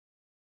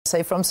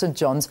say, from St.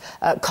 John's,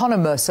 Connor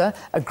Mercer,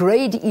 a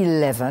grade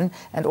 11,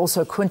 and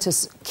also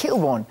Quintus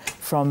Kilborn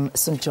from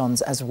St.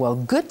 John's as well.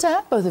 Good to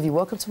have both of you.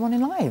 Welcome to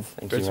Morning Live.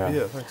 Thank you. Great to be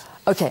here. Thanks.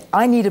 Okay,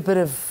 I need a bit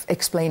of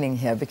explaining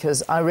here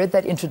because I read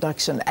that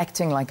introduction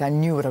acting like I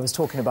knew what I was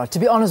talking about. To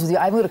be honest with you,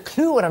 I haven't got a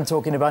clue what I'm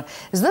talking about.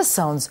 This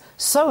sounds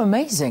so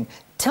amazing.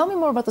 Tell me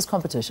more about this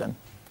competition.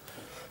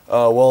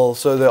 Well,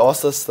 so they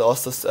asked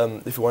us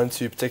if we wanted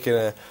to partake in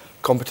a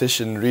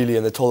competition, really,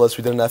 and they told us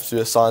we didn't have to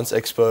do a science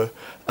expo,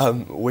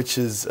 which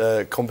is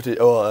a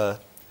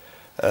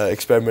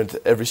experiment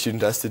every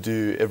student has to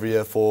do every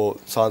year for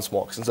science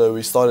marks. And so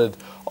we started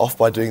off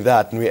by doing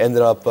that, and we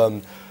ended up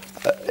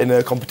in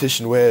a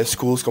competition where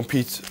schools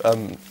compete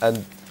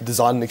and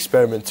design an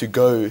experiment to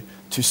go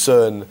to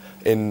CERN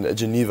in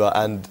Geneva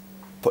and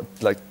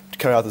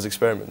carry out this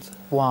experiment.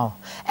 Wow.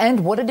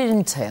 And what did it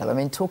entail? I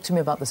mean, talk to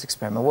me about this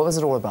experiment. What was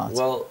it all about?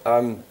 Well,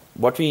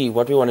 what we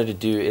wanted to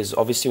do is,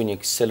 obviously when you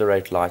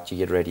accelerate light, you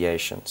get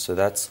radiation.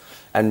 So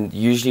and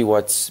usually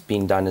what's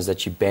been done is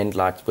that you bend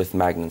light with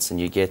magnets and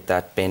you get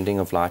that bending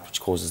of light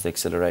which causes the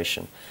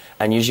acceleration.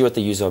 And usually what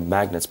they use are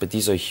magnets, but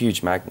these are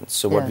huge magnets.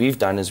 So what we've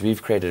done is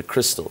we've created a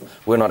crystal.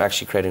 We're not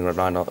actually creating it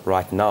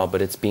right now,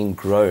 but it's being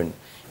grown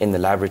in the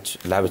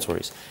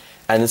laboratories.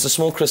 And it's a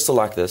small crystal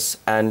like this,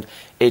 and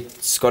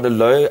it's got a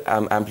low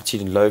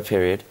amplitude and low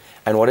period.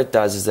 And what it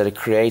does is that it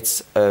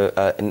creates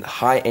a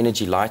high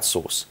energy light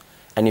source.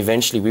 And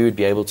eventually we would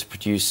be able to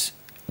produce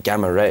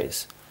gamma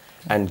rays.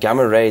 And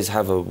gamma rays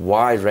have a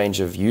wide range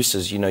of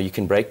uses. You know, you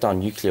can break down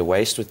nuclear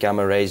waste with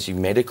gamma rays,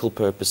 medical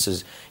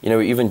purposes. You know,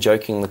 we're even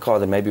joking in the car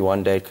that maybe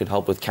one day it could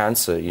help with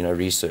cancer,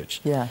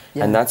 research. Yeah.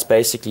 And that's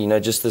basically,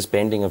 just this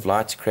bending of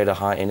light to create a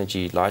high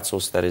energy light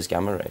source that is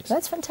gamma rays.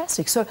 That's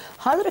fantastic. So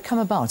how did it come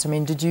about? I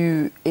mean,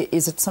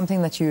 is it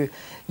something that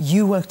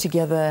you work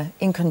together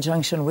in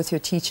conjunction with your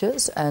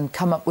teachers and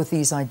come up with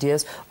these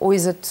ideas? Or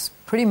is it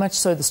pretty much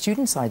so the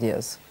students'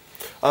 ideas?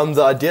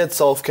 The idea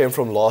itself came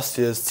from last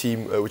year's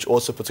team, which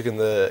also partook in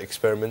the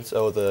experiment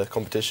or the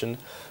competition,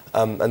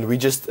 and we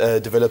just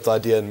developed the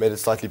idea and made it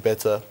slightly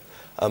better.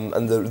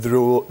 And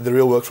the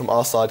real work from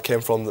our side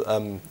came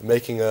from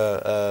making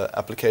a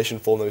application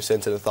form that we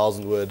sent in, a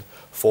 1,000-word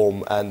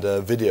form, and a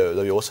video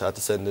that we also had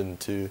to send in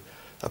to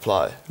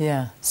apply.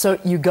 Yeah. So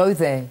you go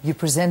there, you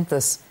present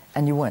this,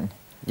 and you win.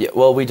 Yeah,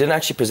 well, we didn't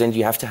actually present.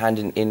 You have to hand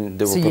in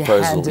the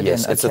proposal.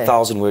 Yes, it's a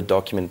 1,000-word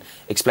document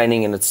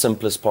explaining in its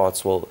simplest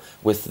parts,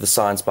 with the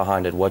science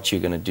behind it, what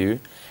you're going to do,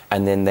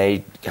 and then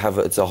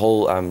it's a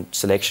whole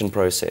selection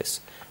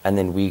process, and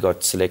then we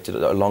got selected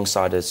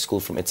alongside a school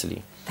from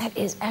Italy. That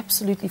is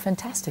absolutely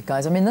fantastic,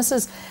 guys. I mean, this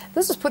is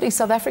putting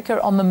South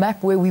Africa on the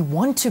map where we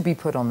want to be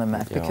put on the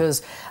map,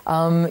 because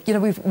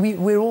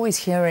we're always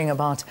hearing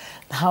about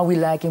how we're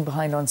lagging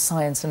behind on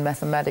science and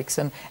mathematics,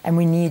 and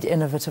we need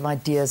innovative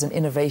ideas and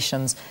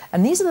innovations,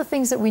 and these are the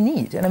things that we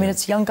need. And I mean,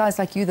 it's young guys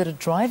like you that are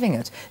driving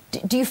it.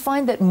 Do you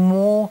find that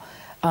more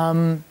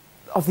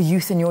of the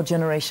youth in your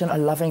generation are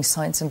loving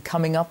science and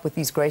coming up with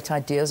these great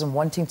ideas and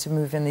wanting to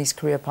move in these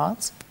career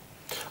paths?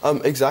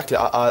 Exactly.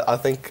 I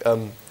think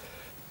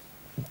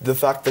the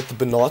fact that the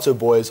Barnato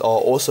boys are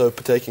also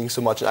partaking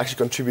so much and actually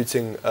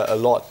contributing a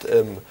lot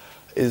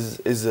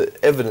is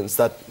evidence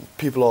that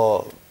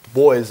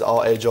boys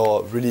our age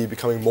are really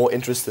becoming more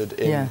interested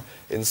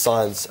in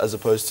science as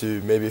opposed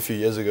to maybe a few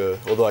years ago,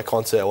 although I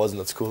can't say I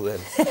wasn't at school then.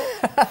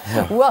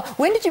 Well,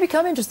 when did you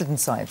become interested in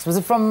science? Was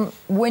it from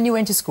when you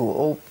went to school,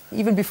 or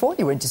even before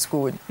you went to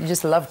school? You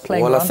just loved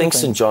playing around? Well, I think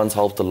St. John's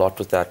helped a lot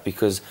with that,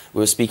 because we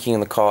were speaking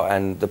in the car,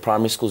 and the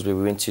primary schools where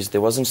we went to,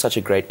 there wasn't such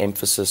a great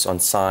emphasis on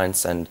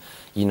science and,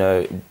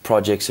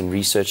 projects and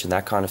research and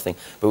that kind of thing.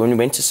 But when we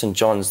went to St.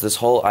 John's, this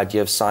whole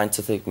idea of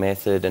scientific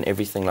method and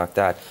everything like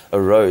that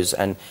arose.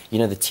 And,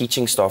 the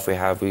teaching staff we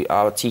have,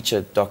 our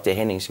teacher, Dr.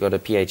 Hennings, got a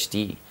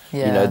PhD.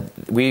 Yeah.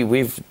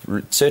 We've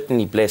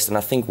certainly blessed, and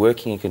I think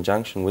working in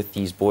conjunction with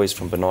these boys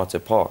from Barnato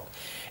Park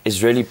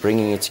is really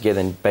bringing it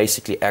together and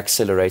basically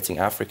accelerating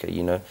Africa.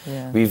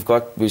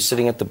 We're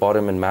sitting at the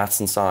bottom in maths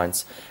and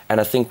science, and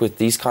I think with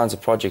these kinds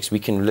of projects we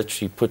can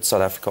literally put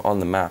South Africa on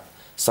the map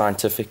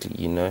scientifically.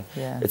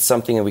 It's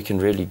something that we can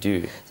really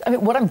do. I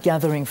mean, what I'm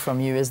gathering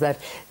from you is that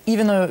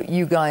even though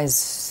you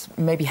guys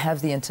maybe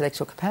have the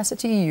intellectual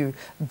capacity, you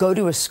go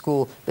to a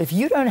school, but if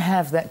you don't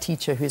have that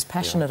teacher who's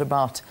passionate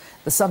about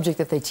the subject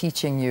that they're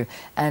teaching you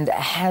and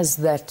has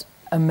that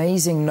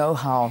amazing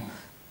know-how,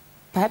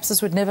 perhaps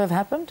this would never have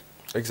happened?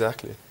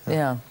 Exactly.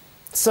 Yeah.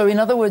 So in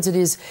other words, it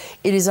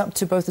is up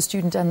to both the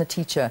student and the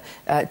teacher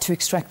to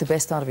extract the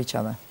best out of each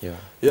other. Yeah.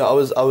 Yeah.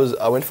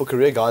 I went for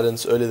career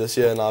guidance earlier this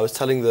year, and I was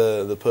telling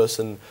the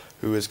person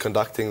who was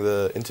conducting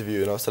the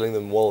interview, and I was telling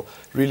them, well,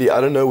 really, I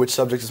don't know which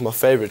subject is my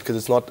favorite, because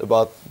it's not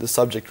about the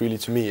subject really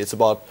to me. It's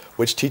about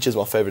which teacher is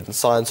my favorite, and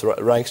science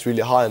ranks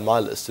really high on my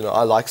list.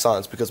 I like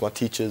science because my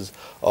teachers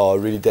are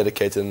really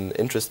dedicated and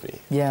interest me.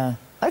 Yeah.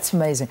 That's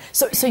amazing.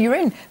 So you're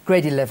in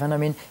grade 11. I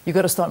mean, you've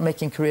got to start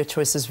making career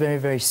choices very,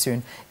 very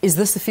soon. Is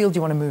this the field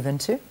you want to move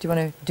into? Do you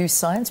want to do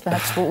science,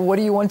 perhaps? What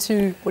do you want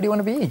to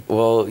be?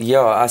 Well,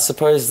 yeah, I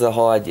suppose the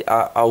whole idea,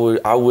 I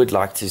would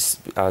like to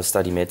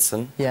study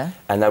medicine. Yeah.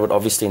 And that would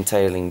obviously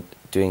entail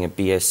doing a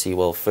BSc,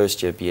 well,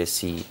 first year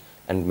BSc,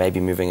 and maybe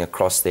moving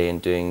across there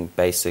and doing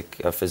basic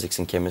physics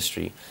and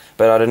chemistry.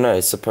 But I don't know, I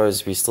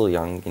suppose we're still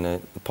young, you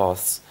know, the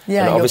paths.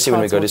 Yeah, and obviously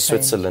when we go to change.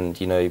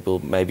 Switzerland, you know, we'll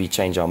maybe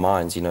change our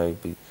minds, you know,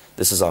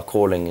 this is our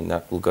calling, and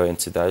that will go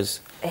into those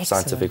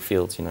scientific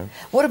fields, you know.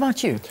 What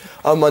about you?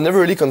 I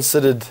never really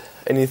considered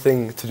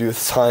anything to do with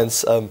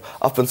science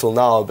up until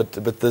now, but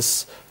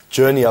this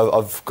journey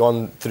I've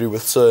gone through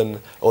with CERN,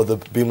 or the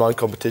Beamline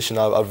competition,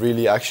 I've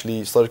really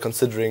actually started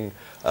considering,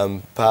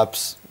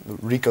 perhaps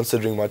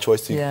reconsidering my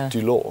choice to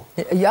do law.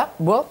 Yeah,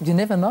 well, you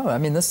never know. I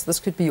mean, this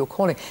could be your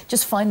calling.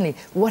 Just finally,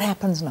 what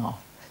happens now?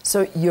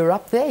 So you're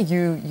up there,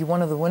 you're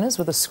one of the winners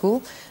with a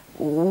school.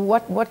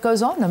 What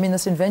goes on? I mean,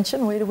 this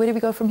invention, where do we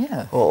go from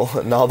here? Well,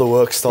 now the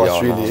work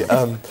starts, really.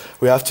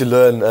 We have to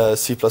learn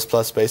C++,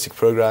 basic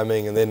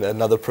programming, and then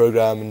another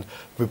program, and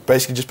we're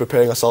basically just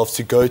preparing ourselves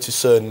to go to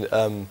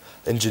CERN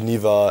in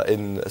Geneva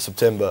in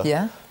September.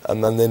 Yeah.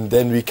 And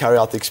then we carry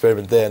out the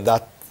experiment there, and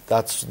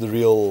that's the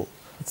real...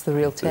 It's the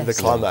real test. The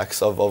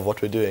climax of what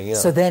we're doing, yeah.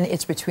 So then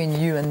it's between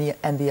you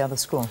and the other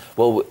school?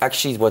 Well,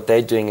 actually what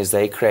they're doing is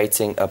they're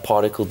creating a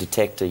particle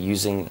detector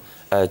using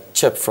a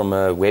chip from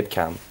a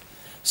webcam.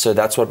 So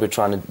that's what we're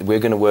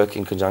going to work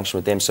in conjunction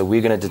with them. So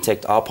we're going to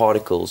detect our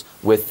particles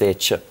with their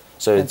chip.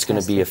 So Fantastic. It's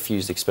going to be a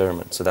fused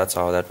experiment. So that's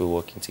how we're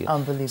working together.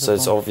 Unbelievable. So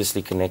it's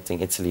obviously connecting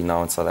Italy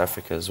now and South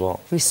Africa as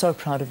well. We're so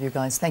proud of you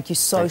guys. Thank you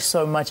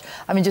so much.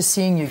 I mean, just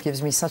seeing you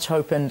gives me such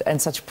hope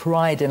and such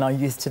pride in our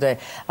youth today.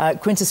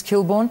 Quintus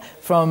Kilborn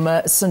from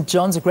St.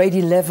 John's, grade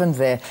 11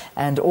 there,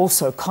 and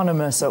also Connor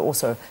Mercer,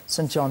 also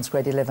St. John's,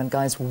 grade 11.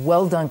 Guys,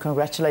 well done.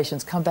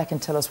 Congratulations. Come back and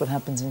tell us what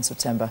happens in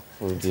September.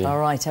 Will do. All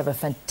right, have a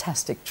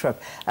fantastic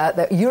trip.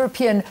 The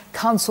European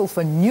Council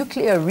for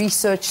Nuclear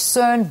Research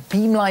CERN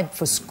Beamline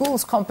for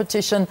Schools Competition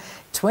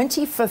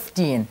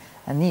 2015.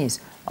 And these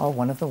are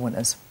one of the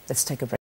winners. Let's take a break.